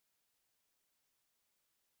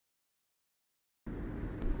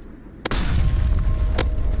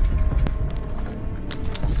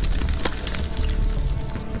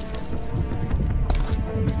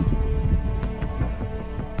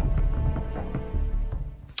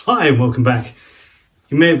Hi and welcome back.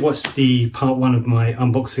 You may have watched the part one of my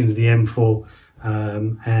unboxing of the M4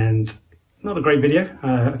 and not a great video,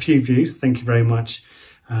 a few views, thank you very much,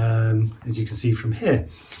 as you can see from here.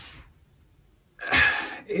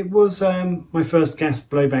 It was my first gas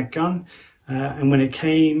blowback gun and when it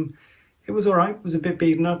came it was alright, it was a bit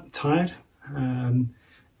beaten up, tired,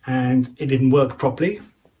 and it didn't work properly,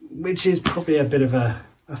 which is probably a bit of a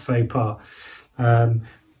faux pas,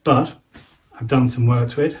 but I've done some work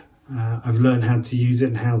to it. I've learned how to use it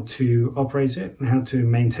and how to operate it and how to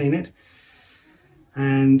maintain it.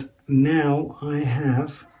 And now I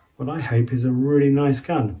have what I hope is a really nice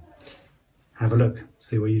gun. Have a look,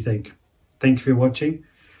 see what you think. Thank you for watching.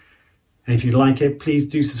 And if you like it, please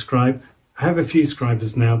do subscribe. I have a few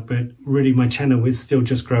subscribers now, but really my channel is still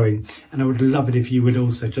just growing. And I would love it if you would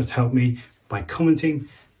also just help me by commenting,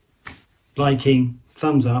 liking,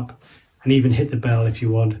 thumbs up, and even hit the bell if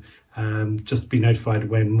you want. Just to be notified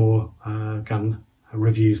when more gun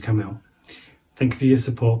reviews come out. Thank you for your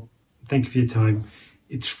support. Thank you for your time.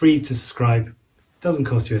 It's free to subscribe. It doesn't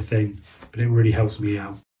cost you a thing, but it really helps me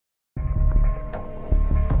out.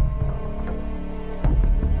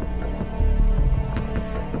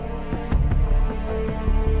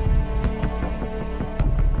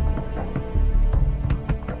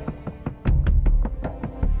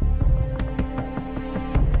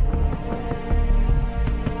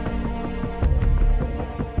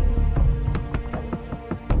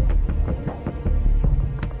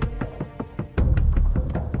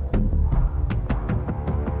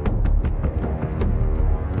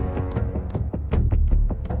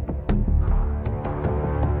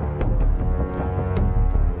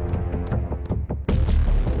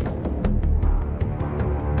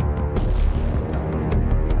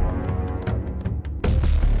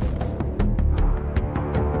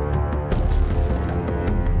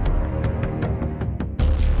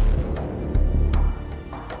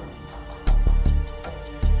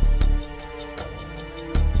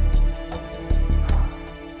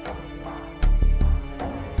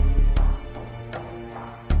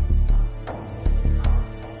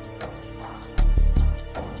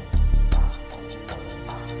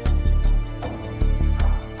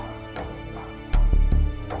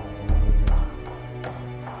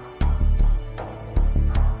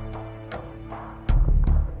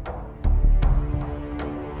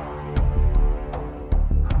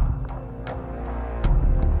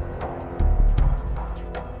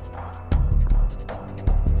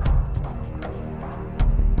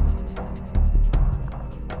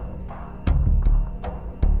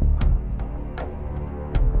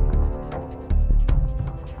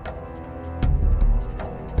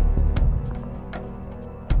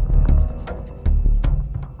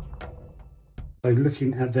 So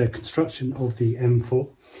looking at the construction of the M4,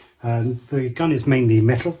 the gun is mainly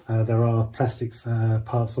metal. There are plastic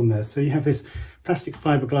parts on there. So you have this plastic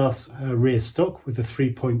fiberglass rear stock with a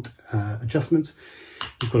 3-point adjustment.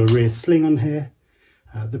 You've got a rear sling on here.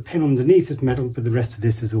 The pin underneath is metal, but the rest of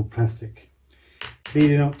this is all plastic.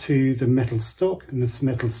 Leading up to the metal stock and this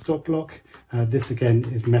metal stock lock, this again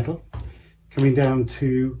is metal. Coming down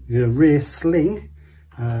to the rear sling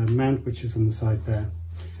mount, which is on the side there.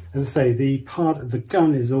 As I say, the part of the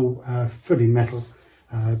gun is all fully metal,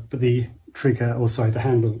 but the trigger, or sorry, the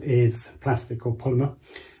handle is plastic or polymer.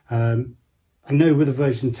 I know with the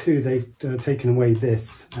version 2 they've taken away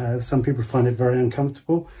this. Some people find it very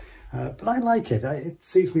uncomfortable, but I like it. It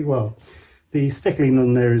suits me well. The stickling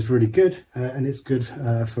on there is really good, and it's good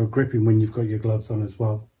for gripping when you've got your gloves on as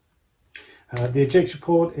well. The ejection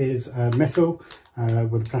port is metal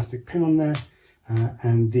with a plastic pin on there.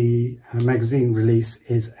 And the magazine release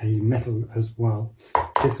is a metal as well.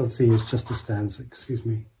 This obviously is just a stand, so excuse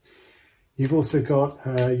me. You've also got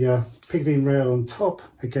your picketing rail on top,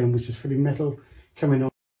 again, which is fully metal, coming on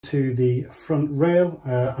to the front rail.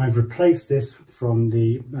 I've replaced this from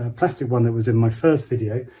the plastic one that was in my first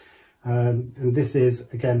video. And this is,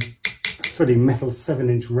 again, fully metal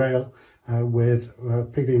 7-inch rail with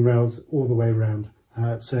picketing rails all the way around.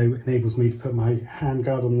 So it enables me to put my hand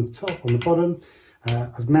guard on the top, on the bottom.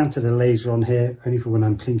 I've mounted a laser on here, only for when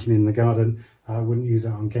I'm plinking in the garden. I wouldn't use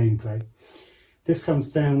that on gameplay. This comes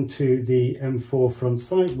down to the M4 front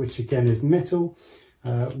sight, which again is metal,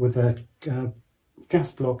 with a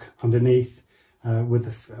gas block underneath.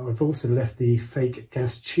 I've also left the fake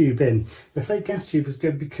gas tube in. The fake gas tube is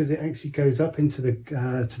good because it actually goes up into the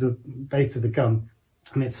to the base of the gun,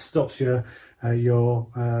 and it stops your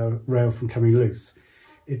rail from coming loose.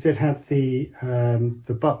 It did have the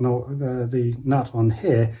button or the nut on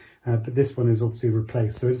here, but this one is obviously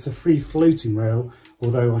replaced. So it's a free floating rail,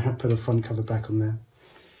 although I have put a front cover back on there.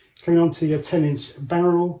 Coming on to your 10-inch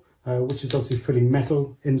barrel, which is obviously fully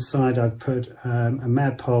metal. Inside I've put a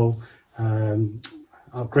Madpole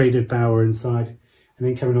upgraded bower inside, and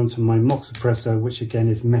then coming on to my mock suppressor, which again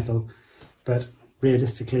is metal, but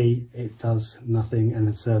realistically it does nothing and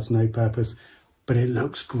it serves no purpose, but it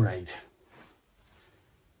looks great.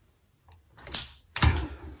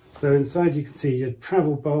 So inside you can see your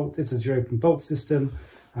travel bolt. This is your open bolt system.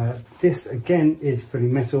 This again is fully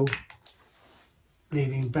metal,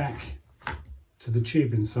 leading back to the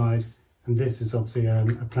tube inside, and this is obviously a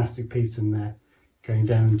plastic piece in there going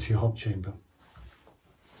down into your hot chamber.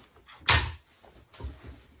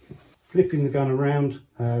 Flipping the gun around,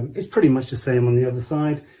 it's pretty much the same on the other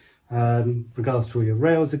side. Regards to all your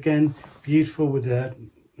rails, again beautiful with a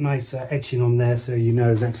nice etching on there, so you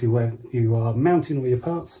know exactly where you are mounting all your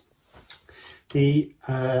parts. The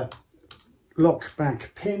lock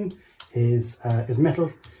back pin is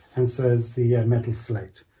metal, and so is the metal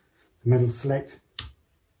select. The metal select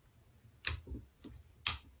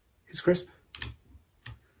is crisp.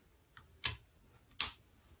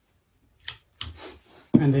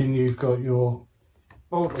 And then you've got your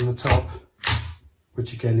bolt on the top,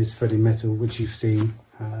 which again is fully metal, which you've seen,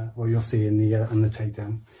 or you'll see in the on the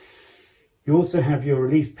takedown. You also have your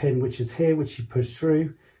release pin, which is here, which you push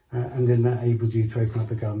through, and then that enables you to open up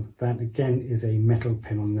the gun. That again is a metal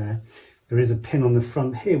pin on there. There is a pin on the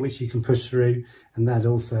front here which you can push through, and that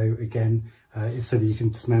also again is so that you can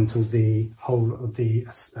dismantle the whole of the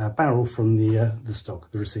barrel from the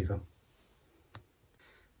stock, the receiver.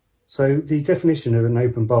 So the definition of an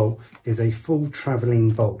open bolt is a full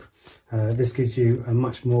travelling bolt. This gives you a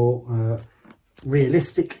much more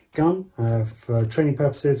realistic gun for training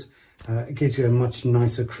purposes. It gives you a much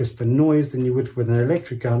nicer, crisper noise than you would with an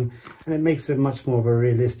electric gun, and it makes it much more of a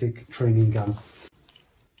realistic training gun.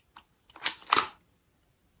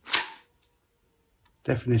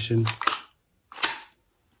 Definition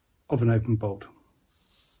of an open bolt.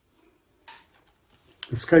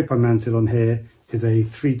 The scope I mounted on here is a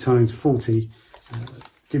 3x40,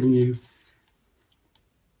 giving you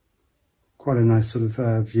quite a nice sort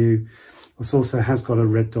of view. This also has got a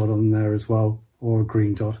red dot on there as well, or a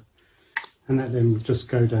green dot, and that then would just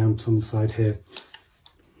go down to the side here.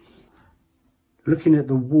 Looking at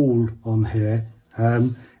the wall on here,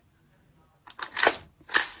 you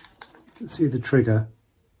can see the trigger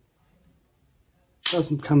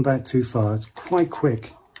doesn't come back too far. It's quite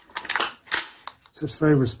quick, so it's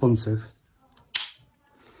very responsive.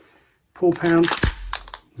 Pull pound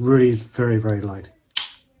really is very, very light.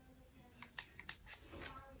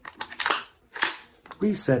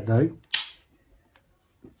 Reset though,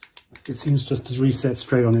 it seems just to reset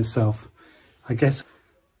straight on itself. I guess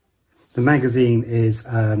the magazine is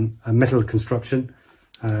a metal construction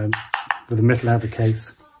with a metal outer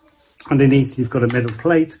case. Underneath you've got a metal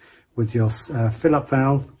plate with your fill-up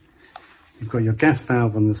valve. You've got your gas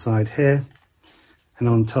valve on the side here, and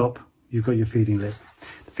on top you've got your feeding lip.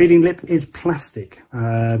 The feeding lip is plastic,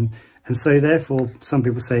 and so therefore some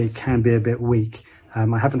people say it can be a bit weak.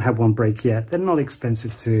 I haven't had one break yet. They're not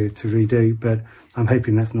expensive to redo, but I'm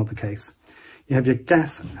hoping that's not the case. You have your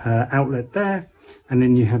gas outlet there, and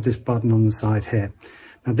then you have this button on the side here.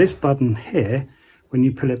 Now this button here, when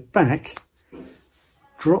you pull it back,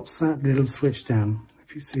 drops that little switch down.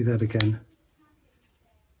 If you see that again.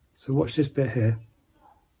 So watch this bit here.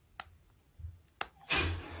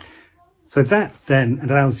 So that then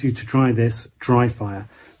allows you to try this dry fire.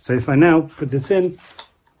 So if I now put this in,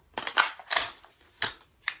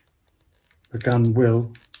 the gun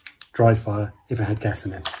will dry fire if it had gas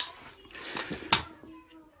in it.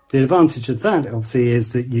 The advantage of that obviously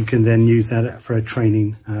is that you can then use that for a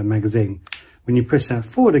training magazine. When you push that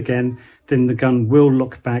forward again, then the gun will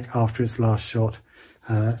look back after its last shot,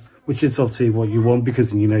 which is obviously what you want,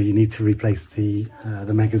 because you know you need to replace the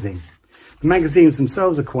magazine. The magazines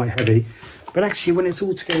themselves are quite heavy, but actually when it's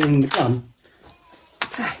all together in the gun,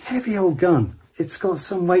 it's a heavy old gun. It's got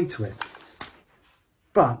some weight to it,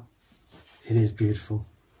 but it is beautiful.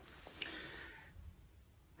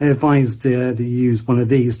 They advised that you use one of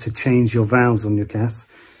these to change your valves on your gas,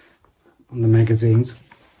 on the magazines.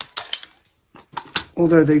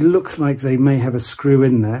 Although they look like they may have a screw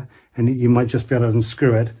in there, and you might just be able to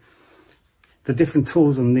unscrew it, the different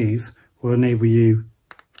tools on these will enable you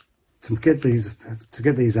to get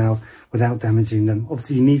these out without damaging them.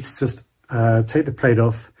 Obviously you need to just take the plate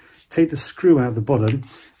off, take the screw out the bottom,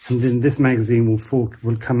 and then this magazine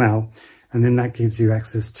will come out, and then that gives you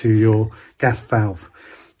access to your gas valve.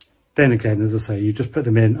 Then again, as I say, you just put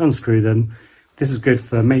them in, unscrew them. This is good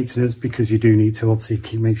for maintenance because you do need to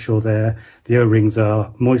obviously make sure the O-rings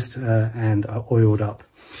are moist and are oiled up.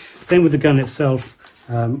 Same with the gun itself.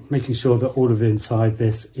 making sure that all of the inside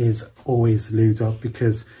this is always lubed up,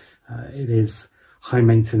 because it is high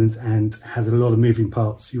maintenance and has a lot of moving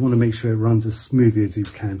parts. You want to make sure it runs as smoothly as you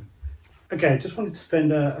can. Okay, I just wanted to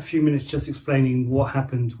spend a few minutes just explaining what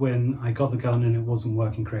happened when I got the gun and it wasn't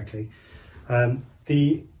working correctly.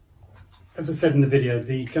 As I said in the video,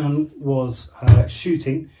 the gun was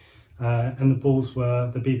shooting and the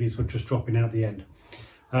BBs were just dropping out the end.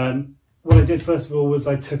 What I did first of all was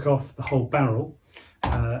I took off the whole barrel,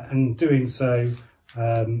 and doing so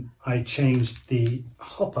I changed the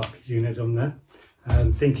hop-up unit on there,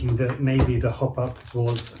 thinking that maybe the hop-up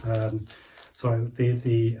was,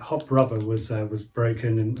 the hop rubber was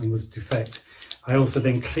broken and was defect. I also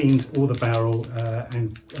then cleaned all the barrel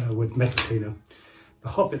with metal cleaner. The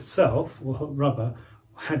hop itself, or hop rubber,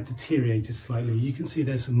 had deteriorated slightly. You can see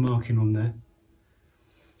there's some marking on there,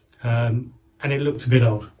 and it looked a bit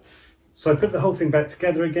old. So I put the whole thing back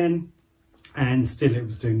together again, and still it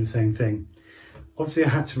was doing the same thing. Obviously I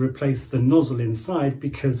had to replace the nozzle inside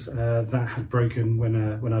because that had broken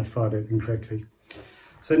when I'd fired it incorrectly.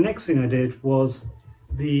 So next thing I did was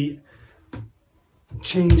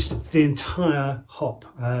changed the entire hop.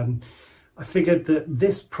 I figured that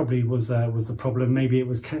this probably was the problem. Maybe it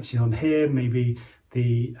was catching on here. Maybe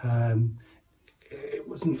it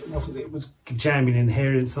was jamming in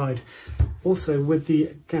here inside. Also, with the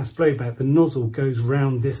gas blowback, the nozzle goes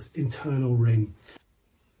round this internal ring.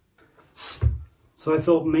 So I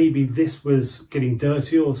thought maybe this was getting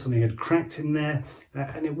dirty or something had cracked in there,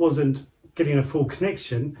 and it wasn't getting a full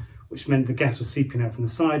connection, which meant the gas was seeping out from the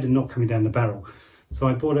side and not coming down the barrel. So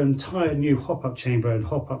I bought an entire new hop-up chamber and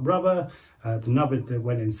hop-up rubber, the nubbin that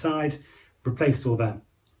went inside, replaced all that.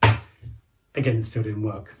 Again, it still didn't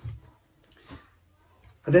work.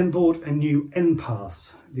 I then bought a new end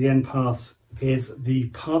pass. The end pass is the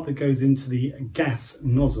part that goes into the gas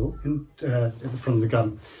nozzle at the front of the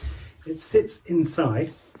gun. It sits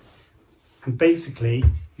inside, and basically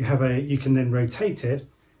you can then rotate it,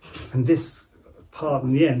 and this part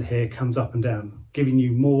on the end here comes up and down, giving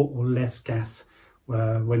you more or less gas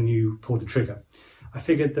when you pull the trigger. I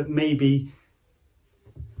figured that maybe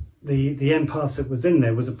the end pass that was in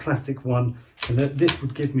there was a plastic one, and that this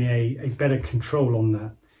would give me a better control on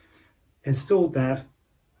that. Installed that,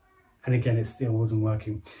 and again it still wasn't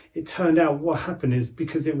working. It turned out what happened is,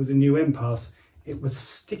 because it was a new end pass, it was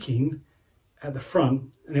sticking at the front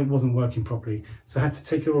and it wasn't working properly. So I had to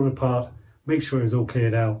take it all apart, make sure it was all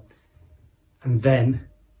cleared out, and then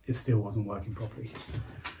it still wasn't working properly.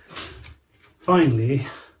 Finally,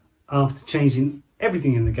 after changing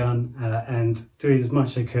everything in the gun and doing as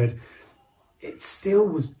much as I could, it still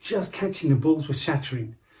was just catching, the balls were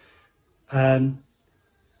shattering. And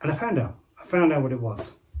I found out what it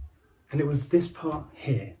was. And it was this part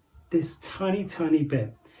here, this tiny, tiny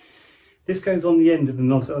bit. This goes on the end of the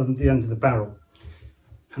nozzle, on the end of the barrel.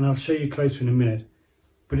 And I'll show you closer in a minute.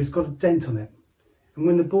 But it's got a dent on it. And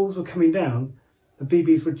when the balls were coming down, the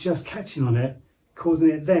BBs were just catching on it,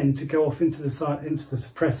 causing it then to go off into the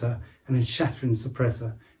suppressor and then shattering the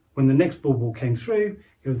suppressor. When the next ball came through,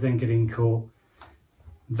 it was then getting caught.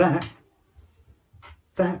 That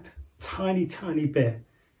tiny, tiny bit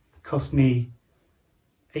cost me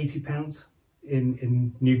 £80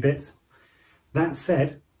 in new bits. That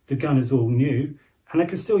said, the gun is all new, and I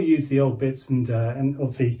can still use the old bits and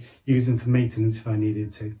obviously use them for maintenance if I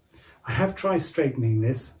needed to. I have tried straightening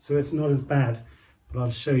this, so it's not as bad, but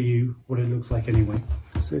I'll show you what it looks like anyway.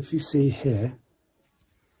 So if you see here,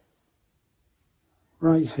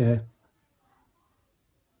 right here,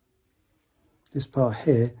 this part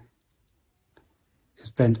here is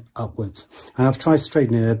bent upwards. And I've tried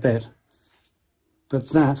straightening it a bit, but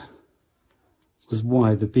that was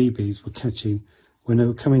why the BBs were catching. When they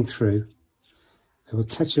were coming through, they were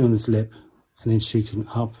catching on this lip and then shooting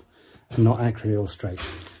up and not accurately or straight.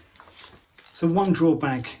 So one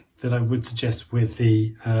drawback that I would suggest with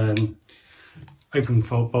the open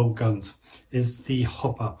bolt guns is the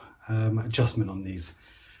hop-up adjustment on these.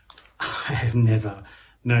 I have never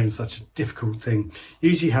known such a difficult thing.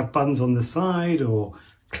 Usually you have buttons on the side or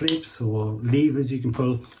clips or levers you can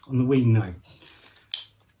pull. On the Wii, no.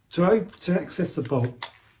 To access the bolt,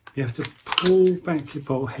 you have to pull back your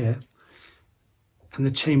bolt here, and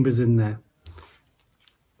the chamber's in there.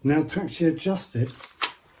 Now to actually adjust it,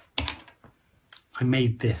 I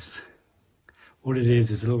made this. All it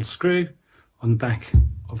is a little screw on the back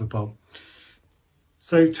of a bolt.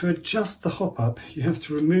 So to adjust the hop up, you have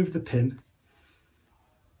to remove the pin,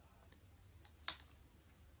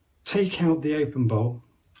 take out the open bolt,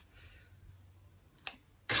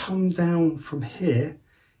 come down from here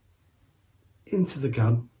into the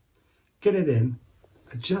gun, get it in,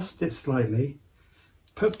 adjust it slightly,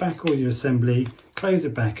 put back all your assembly, close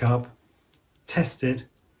it back up, test it.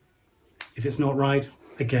 If it's not right,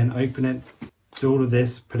 again, open it, do all of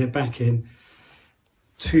this, put it back in.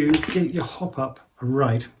 To get your hop up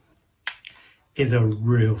right is a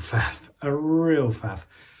real faff, a real faff.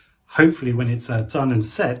 Hopefully when it's done and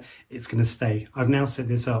set, it's going to stay. I've now set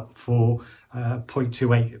this up for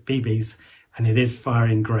 0.28 BBs and it is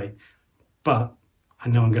firing great, but I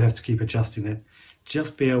know I'm going to have to keep adjusting it.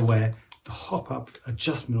 Just be aware the hop up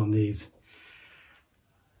adjustment on these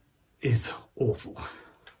is awful,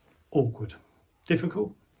 awkward,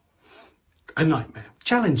 difficult, a nightmare,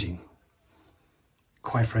 challenging,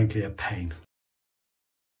 quite frankly a pain.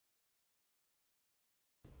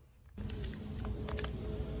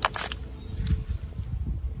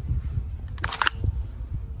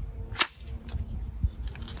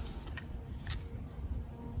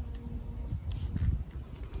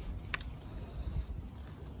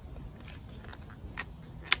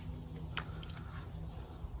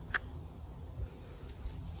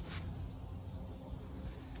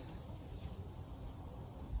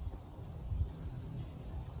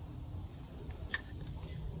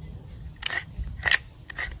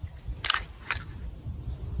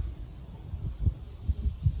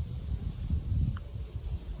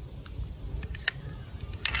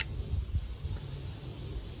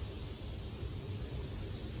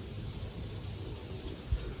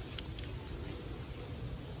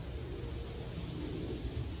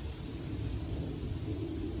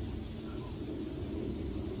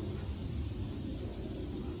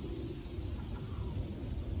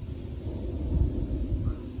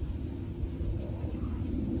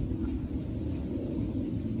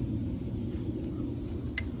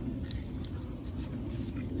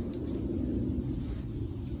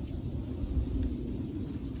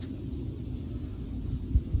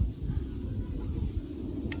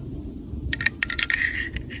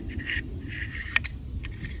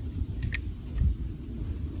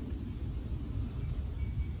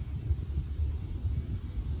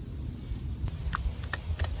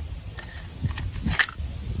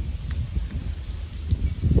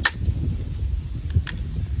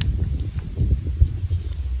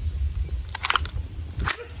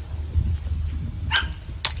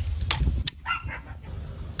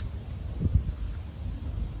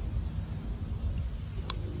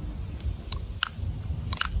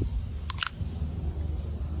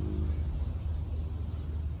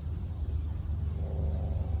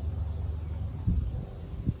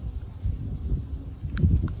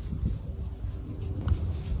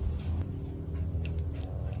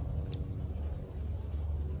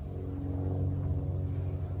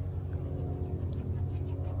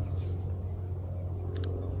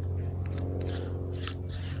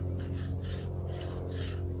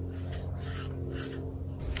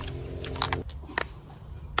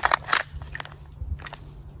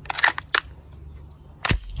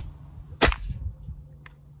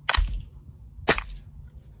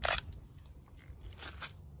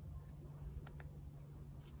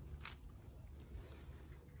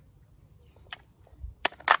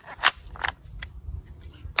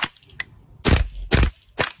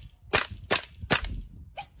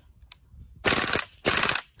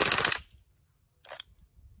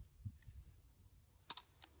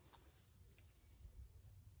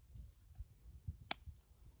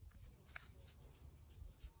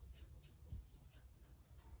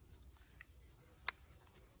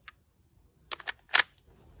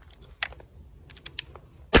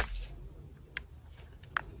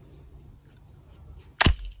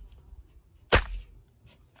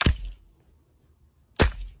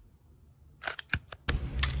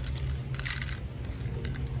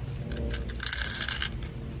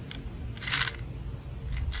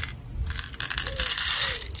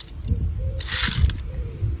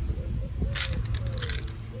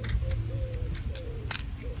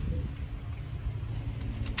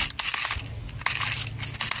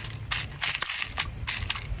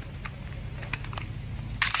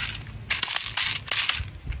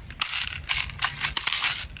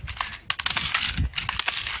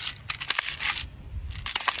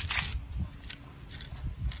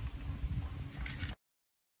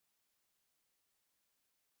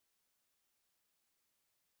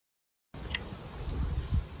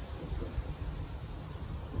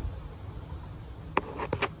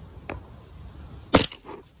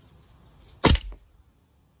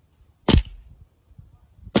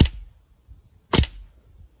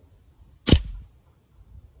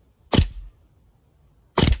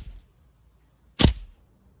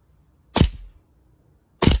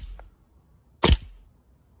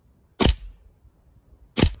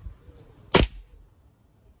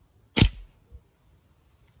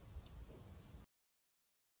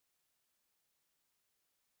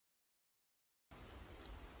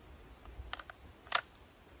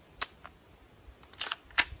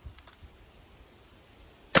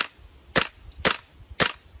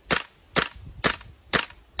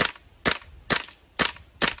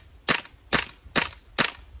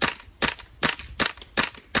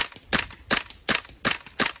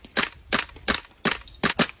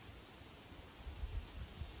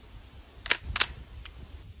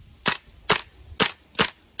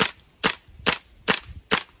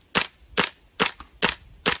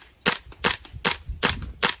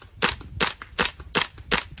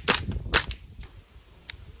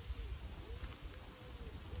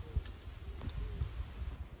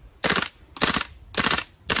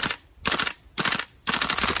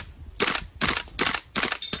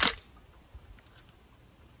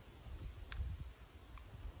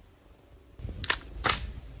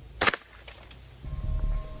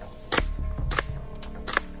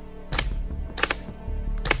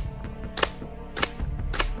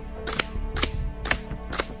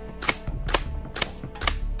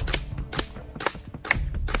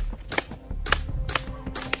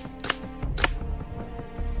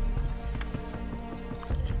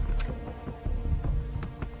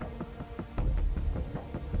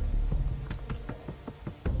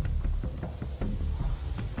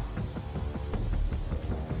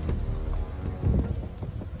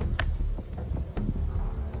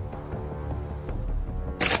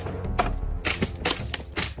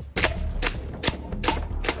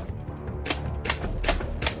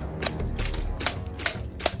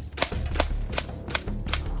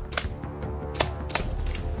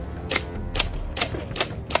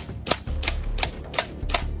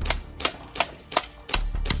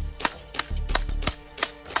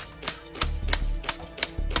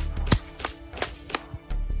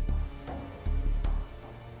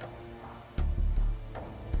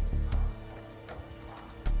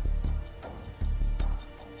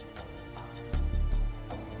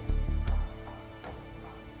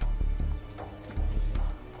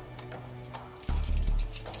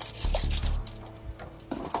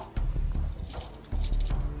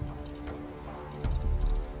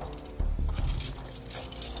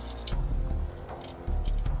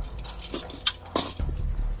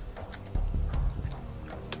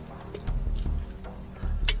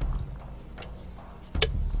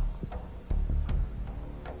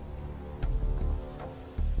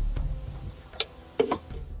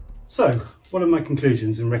 So, what are my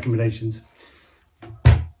conclusions and recommendations?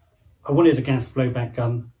 I wanted a gas blowback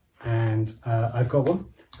gun, and I've got one.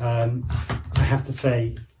 I have to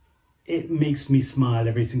say, it makes me smile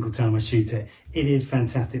every single time I shoot it. It is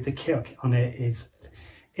fantastic. The kick on it is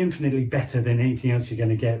infinitely better than anything else you're going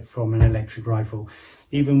to get from an electric rifle.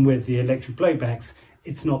 Even with the electric blowbacks,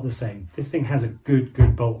 it's not the same. This thing has a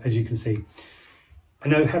good bolt, as you can see. I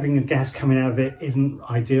know having a gas coming out of it isn't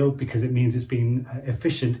ideal because it means it's been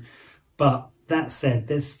efficient, but that said,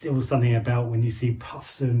 there's still something about when you see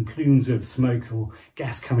puffs and plumes of smoke or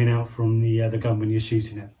gas coming out from the gun when you're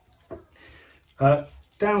shooting it.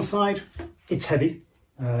 Downside, it's heavy.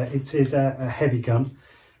 It is a heavy gun.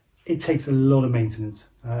 It takes a lot of maintenance.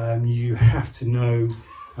 You have to know,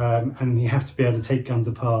 and you have to be able to take guns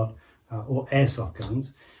apart, or airsoft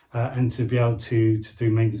guns, and to be able to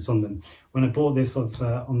do maintenance on them. When I bought this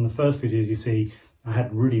on the first video you see, I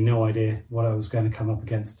had really no idea what I was going to come up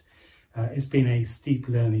against. It's been a steep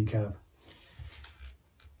learning curve.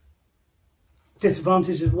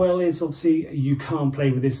 Disadvantage as well is obviously you can't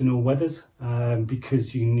play with this in all weathers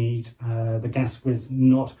because you need the gas was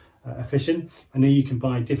not efficient. I know you can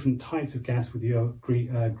buy different types of gas with your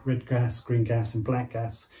red gas, green gas and black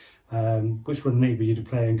gas, which will enable you to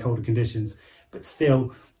play in colder conditions, but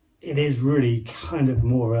still it is really kind of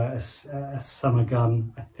more a summer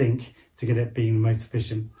gun, I think, to get it being the most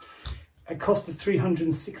efficient. At cost of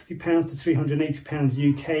 £360 to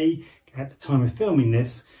 £380 UK at the time of filming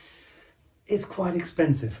this, it's quite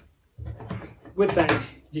expensive. With that,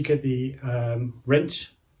 you get the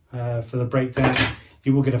wrench for the breakdown.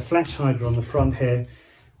 You will get a flash hider on the front here,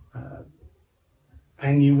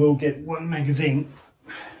 and you will get one magazine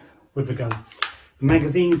with the gun. The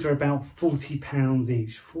magazines are about £40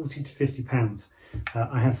 each, 40 to £50.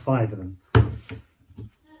 I have 5 of them.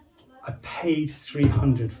 I paid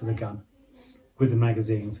 £300 for the gun with the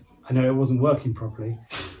magazines. I know it wasn't working properly,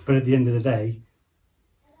 but at the end of the day,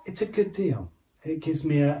 it's a good deal. It gives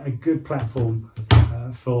me a good platform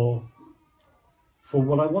for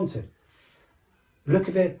what I wanted. Look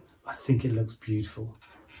at it, I think it looks beautiful.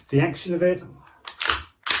 The action of it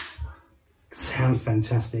sounds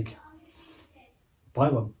fantastic. Buy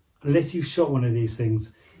one. Unless you've shot one of these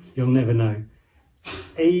things, you'll never know.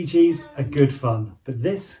 AEGs are good fun, but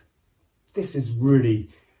this is really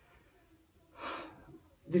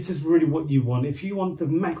what you want. If you want the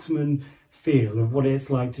maximum feel of what it's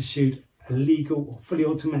like to shoot a legal or fully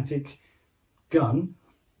automatic gun,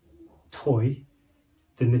 toy,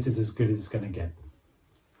 then this is as good as it's going to get,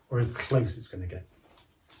 or as close as it's going to get.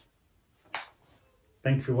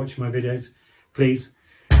 Thank you for watching my videos. Please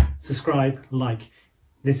subscribe, like.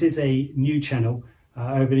 This is a new channel.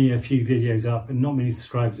 I've only a few videos up and not many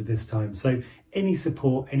subscribers at this time. So any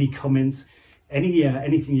support, any comments,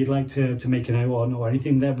 anything you'd like to make a note on, or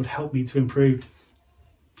anything that would help me to improve,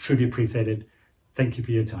 truly appreciated. Thank you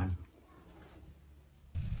for your time.